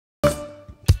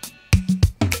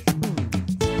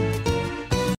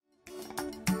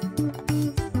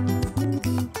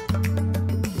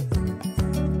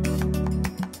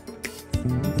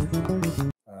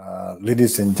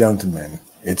Ladies and gentlemen,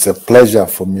 it's a pleasure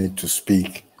for me to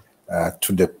speak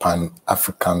to the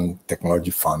Pan-African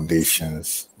Technology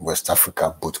Foundation's West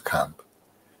Africa Bootcamp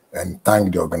and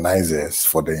thank the organizers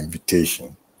for the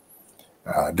invitation.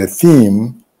 The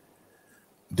theme,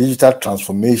 Digital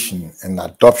Transformation and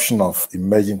Adoption of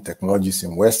Emerging Technologies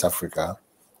in West Africa,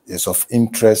 is of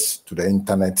interest to the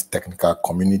Internet technical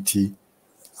community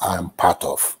I am part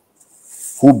of,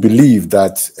 who believe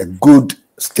that a good,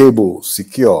 stable,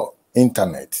 secure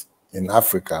Internet in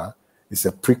Africa is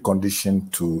a precondition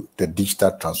to the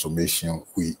digital transformation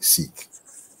we seek.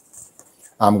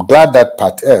 I'm glad that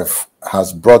Part F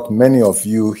has brought many of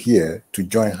you here to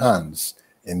join hands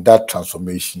in that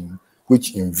transformation,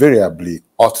 which invariably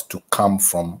ought to come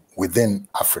from within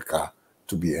Africa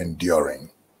to be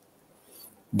enduring.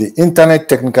 The Internet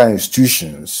technical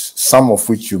institutions, some of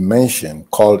which you mentioned,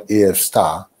 called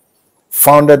AF-STAR,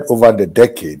 founded over the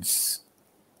decades,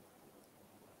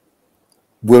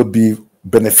 will be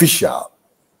beneficial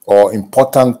or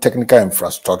important technical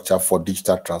infrastructure for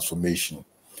digital transformation.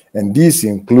 And these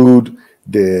include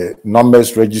the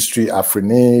Numbers Registry,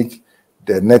 AFRINIC,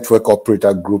 the Network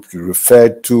Operator Group you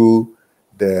referred to,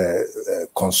 the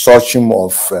consortium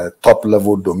of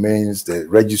top-level domains, the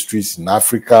registries in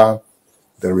Africa,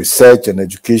 the Research and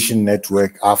Education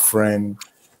Network, AFREN,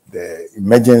 the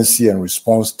Emergency and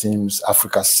Response Teams,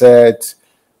 AfricaCERT,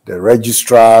 the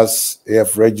registrars,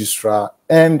 AF Registrar,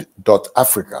 and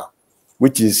 .Africa,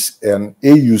 which is an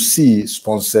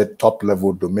AUC-sponsored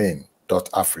top-level domain,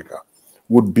 .Africa,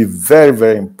 would be very,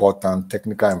 very important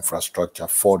technical infrastructure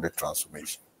for the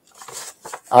transformation.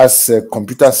 As a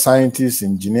computer scientist,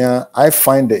 engineer, I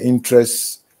find the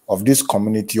interests of this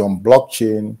community on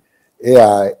blockchain,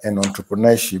 AI, and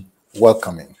entrepreneurship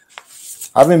welcoming.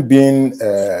 Having been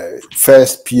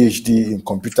first PhD in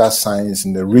computer science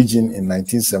in the region in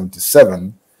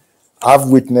 1977, I've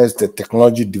witnessed the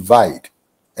technology divide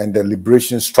and the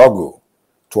liberation struggle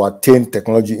to attain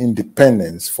technology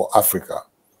independence for Africa.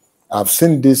 I've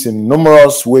seen this in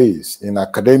numerous ways in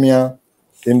academia,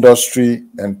 industry,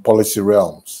 and policy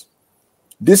realms.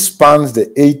 This spans the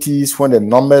 80s when the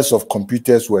numbers of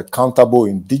computers were countable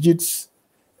in digits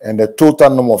and the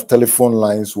total number of telephone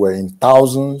lines were in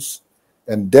thousands,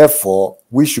 and therefore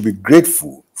we should be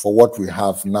grateful for what we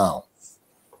have now.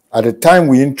 At the time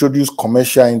we introduced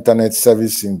commercial internet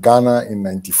service in Ghana in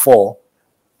 '94,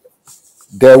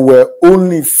 there were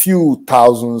only few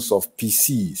thousands of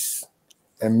PCs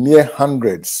and mere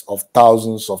hundreds of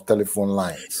thousands of telephone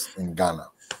lines in Ghana.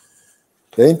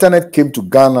 The internet came to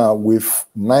Ghana with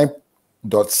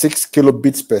 9.6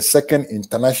 kilobits per second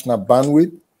international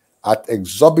bandwidth at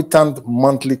exorbitant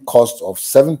monthly cost of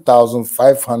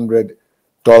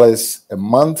 $7,500 a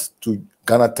month to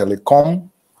Ghana Telecom,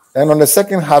 and on the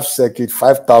second half circuit,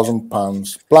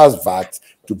 £5,000 plus VAT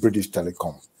to British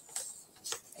Telecom.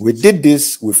 We did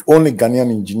this with only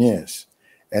Ghanaian engineers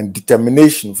and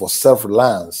determination for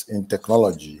self-reliance in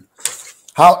technology.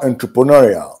 How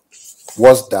entrepreneurial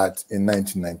was that in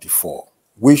 1994?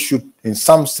 We should, in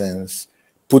some sense,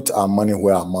 put our money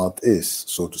where our mouth is,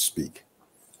 so to speak.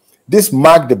 This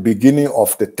marked the beginning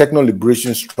of the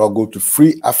techno-liberation struggle to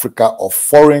free Africa of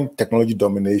foreign technology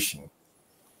domination.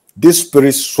 This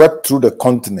spirit swept through the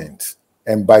continent,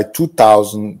 and by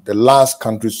 2000, the last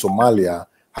country, Somalia,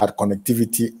 had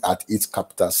connectivity at its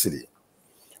capital city.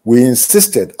 We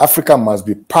insisted Africa must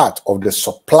be part of the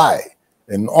supply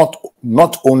and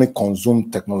not only consume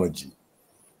technology.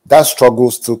 That struggle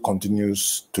still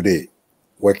continues today,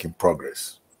 work in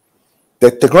progress. The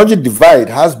technology divide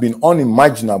has been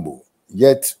unimaginable,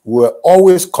 yet we were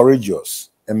always courageous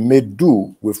and made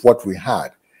do with what we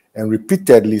had, and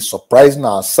repeatedly surprising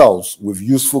ourselves with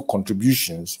useful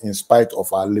contributions in spite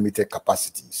of our limited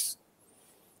capacities.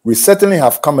 We certainly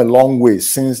have come a long way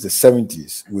since the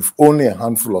 70s with only a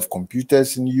handful of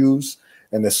computers in use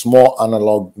and a small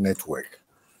analog network,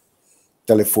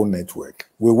 telephone network.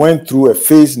 We went through a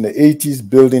phase in the 80s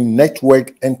building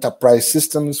network enterprise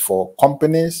systems for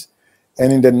companies,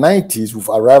 and in the 90s, with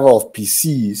arrival of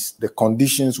PCs, the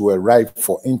conditions were ripe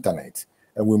for internet,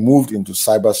 and we moved into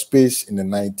cyberspace in the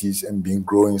 90s and been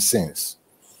growing since.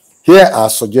 Here are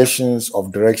suggestions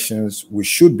of directions we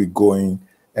should be going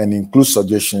and include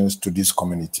suggestions to this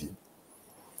community.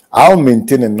 I'll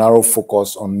maintain a narrow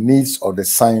focus on needs of the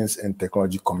science and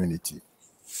technology community.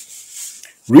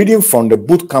 Reading from the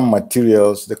bootcamp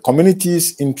materials, the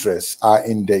community's interests are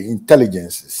in the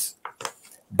intelligences.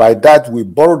 By that, we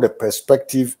borrow the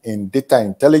perspective in data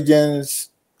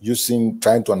intelligence,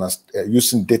 trying to understand,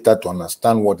 using data to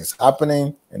understand what is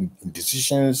happening in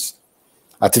decisions,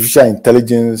 artificial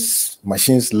intelligence,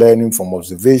 machines learning from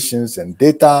observations and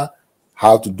data,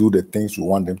 how to do the things we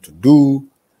want them to do,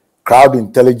 crowd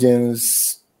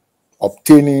intelligence,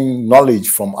 obtaining knowledge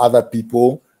from other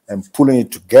people and pulling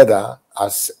it together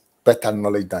as better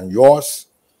knowledge than yours,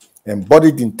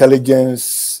 embodied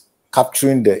intelligence,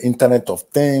 capturing the Internet of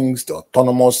Things, the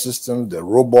autonomous systems, the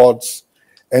robots,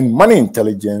 and money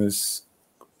intelligence,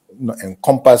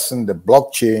 encompassing the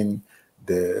blockchain,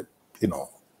 the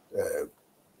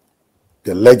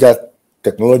the ledger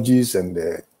technologies and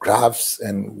the graphs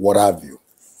and what have you.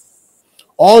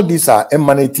 All these are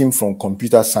emanating from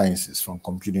computer sciences, from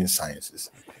computing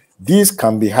sciences. These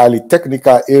can be highly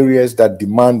technical areas that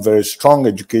demand very strong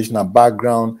educational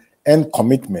background and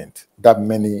commitment that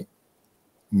many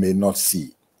may not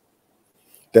see.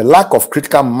 The lack of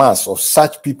critical mass of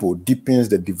such people deepens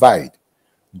the divide,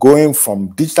 going from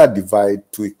digital divide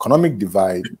to economic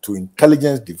divide to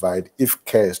intelligence divide if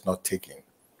care is not taken.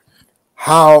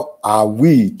 How are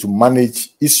we to manage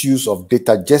issues of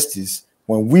data justice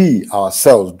when we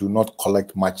ourselves do not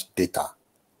collect much data?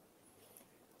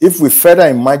 If we further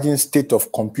imagine state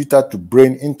of computer to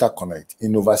brain interconnect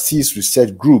in overseas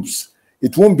research groups,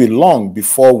 it won't be long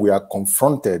before we are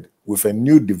confronted with a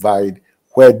new divide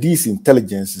where these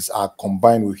intelligences are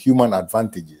combined with human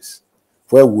advantages.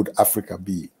 Where would Africa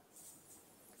be?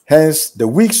 Hence, the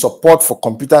weak support for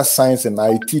computer science and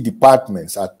IT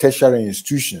departments at tertiary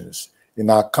institutions in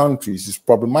our countries is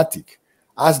problematic,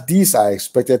 as these are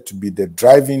expected to be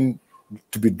driving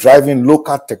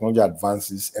local technology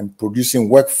advances and producing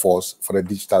workforce for the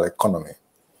digital economy.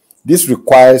 This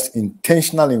requires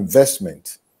intentional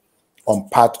investment on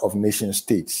part of nation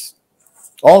states.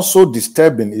 Also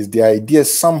disturbing is the idea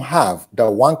some have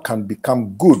that one can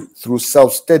become good through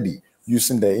self-study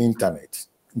using the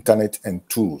internet and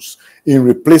tools in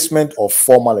replacement of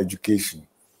formal education.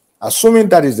 Assuming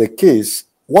that is the case,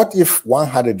 what if one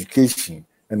had education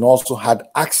and also had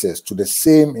access to the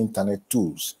same internet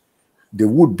tools? They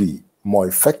would be more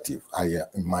effective, I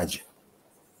imagine.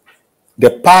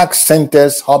 The parks,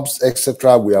 centers, hubs,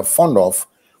 etc. we are fond of,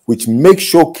 which make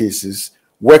showcases,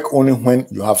 work only when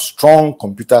you have strong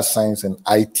computer science and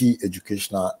IT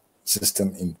educational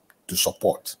system to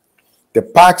support. The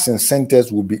parks and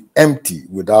centers will be empty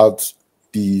without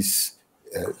these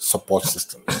support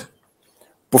systems.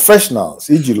 Professionals,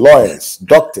 e.g. lawyers,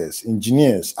 doctors,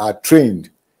 engineers are trained.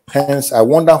 Hence, I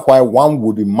wonder why one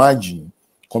would imagine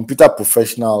computer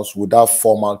professionals without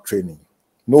formal training.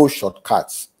 No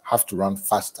shortcuts, have to run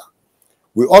faster.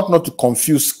 We ought not to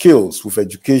confuse skills with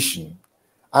education,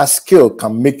 as skill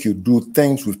can make you do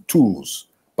things with tools,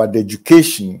 but the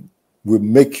education will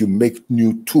make you make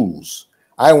new tools.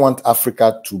 I want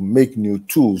Africa to make new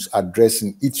tools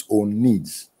addressing its own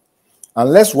needs.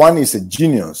 Unless one is a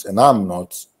genius, and I'm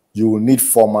not, you will need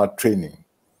formal training.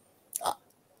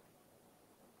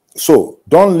 So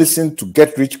don't listen to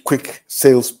get-rich-quick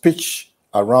sales pitch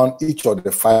around each of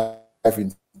the 5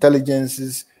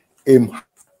 intelligences. Aim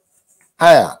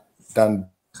higher than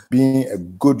being a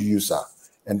good user,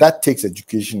 and that takes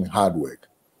education and hard work.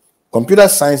 Computer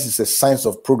science is a science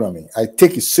of programming. I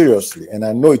take it seriously, and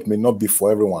I know it may not be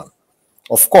for everyone.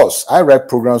 Of course, I write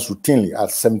programs routinely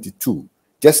at 72,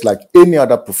 just like any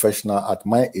other professional at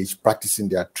my age practicing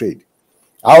their trade.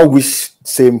 I wish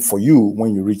same for you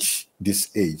when you reach this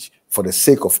age, for the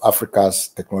sake of Africa's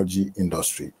technology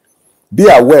industry. Be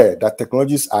aware that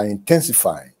technologies are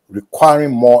intensifying,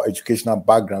 requiring more educational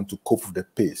background to cope with the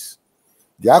pace.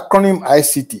 The acronym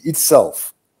ICT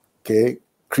itself,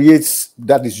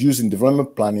 that is used in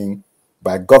development planning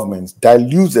by governments,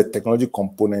 dilutes the technology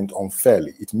component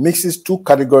unfairly. It mixes 2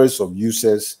 categories of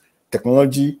users,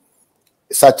 technology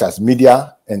such as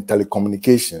media and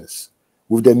telecommunications,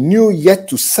 with the new yet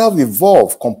to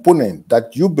self-evolve component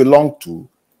that you belong to,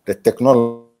 the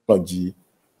technology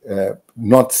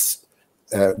not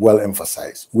well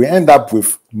emphasized. We end up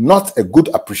with not a good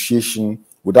appreciation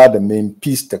without the main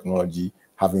piece, technology,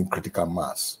 having critical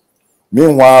mass.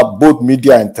 Meanwhile, both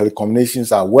media and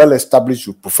telecommunications are well established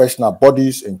with professional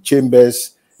bodies and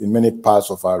chambers in many parts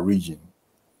of our region.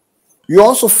 You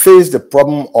also face the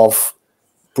problem of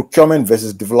procurement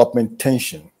versus development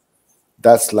tension.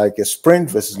 That's like a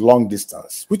sprint versus long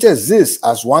distance, which exists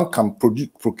as one can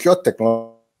procure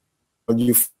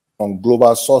technology from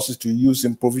global sources to use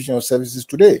in provision of services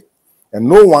today. And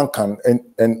no one can,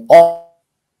 and all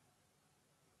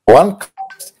one can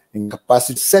in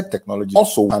capacity set technology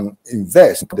also can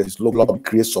invest in this local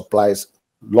create supplies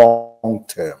long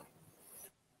term.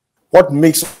 What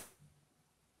makes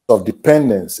of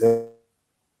dependence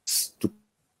to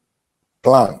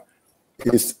plan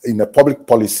is in a public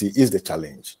policy is the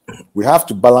challenge. We have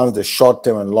to balance the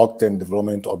short-term and long-term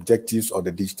development objectives of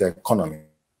the digital economy.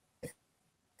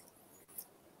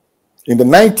 In the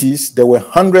 90s, there were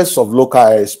hundreds of local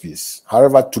ISPs.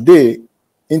 However, today,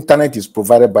 internet is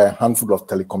provided by a handful of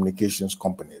telecommunications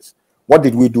companies. What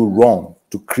did we do wrong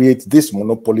to create this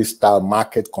monopoly-style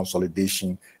market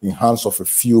consolidation in hands of a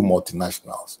few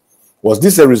multinationals? Was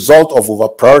this a result of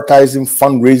over-prioritizing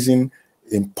fundraising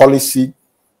in policy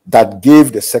that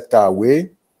gave the sector away?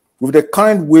 With the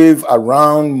current wave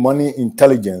around money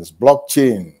intelligence,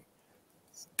 blockchain,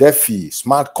 DeFi,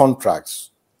 smart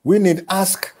contracts, we need to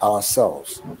ask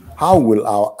ourselves, how will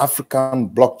our African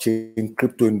blockchain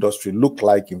crypto industry look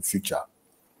like in future?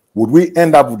 Would we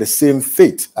end up with the same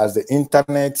fate as the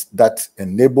internet that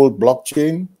enabled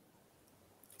blockchain?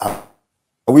 Are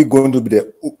we going to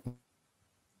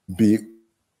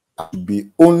be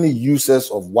only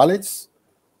users of wallets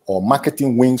or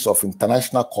marketing wings of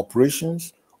international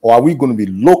corporations? Or are we going to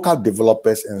be local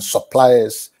developers and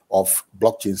suppliers of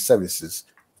blockchain services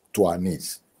to our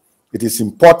needs? It is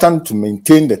important to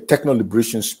maintain the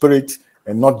techno-liberation spirit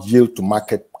and not yield to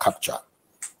market capture.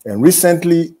 And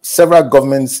recently, several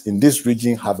governments in this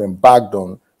region have embarked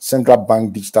on central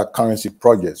bank digital currency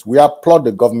projects. We applaud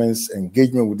the government's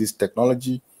engagement with this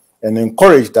technology and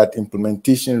encourage that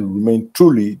implementation remain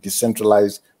truly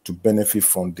decentralized to benefit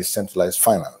from decentralized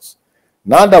finance.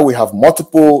 Now that we have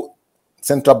multiple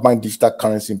central bank digital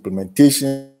currency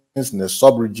implementations in the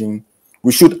sub-region,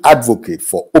 we should advocate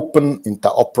for open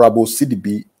interoperable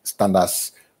CDB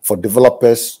standards for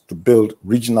developers to build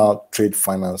regional trade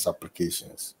finance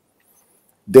applications.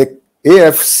 The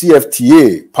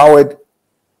AFCFTA-powered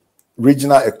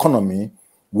regional economy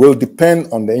will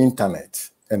depend on the internet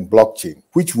and blockchain,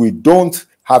 which we don't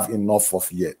have enough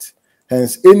of yet.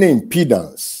 Hence, any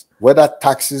impedance, whether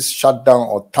taxes, shutdown,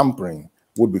 or tampering,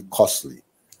 would be costly.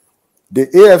 The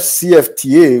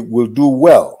AFCFTA will do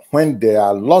well when there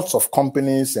are lots of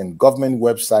companies and government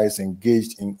websites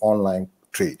engaged in online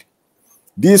trade.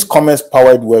 These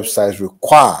commerce-powered websites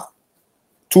require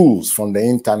tools from the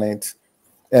internet,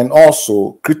 and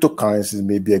also cryptocurrencies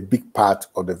may be a big part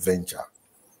of the venture.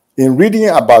 In reading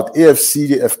about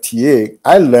AFCFTA,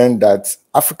 I learned that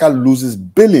Africa loses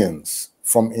billions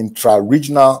from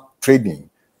intra-regional trading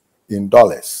in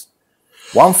dollars.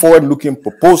 One forward-looking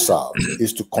proposal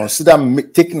is to consider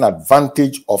taking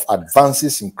advantage of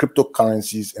advances in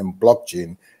cryptocurrencies and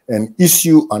blockchain and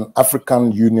issue an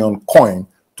African Union coin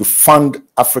to fund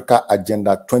Africa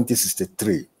Agenda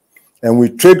 2063. And we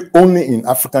trade only in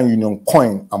African Union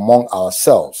coin among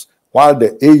ourselves, while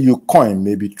the AU coin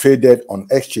may be traded on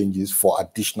exchanges for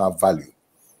additional value.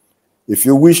 If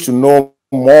you wish to know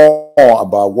more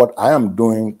about what I am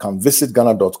doing, can visit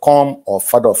Ghana.com or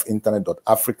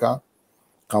fatherofinternet.africa.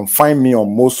 Can find me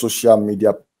on most social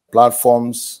media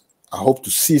platforms. I hope to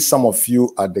see some of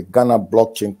you at the Ghana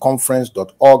Blockchain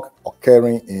Conference.org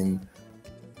occurring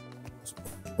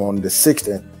on the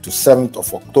 6th to 7th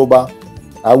of October.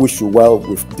 I wish you well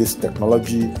with this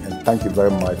technology and thank you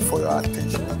very much for your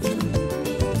attention.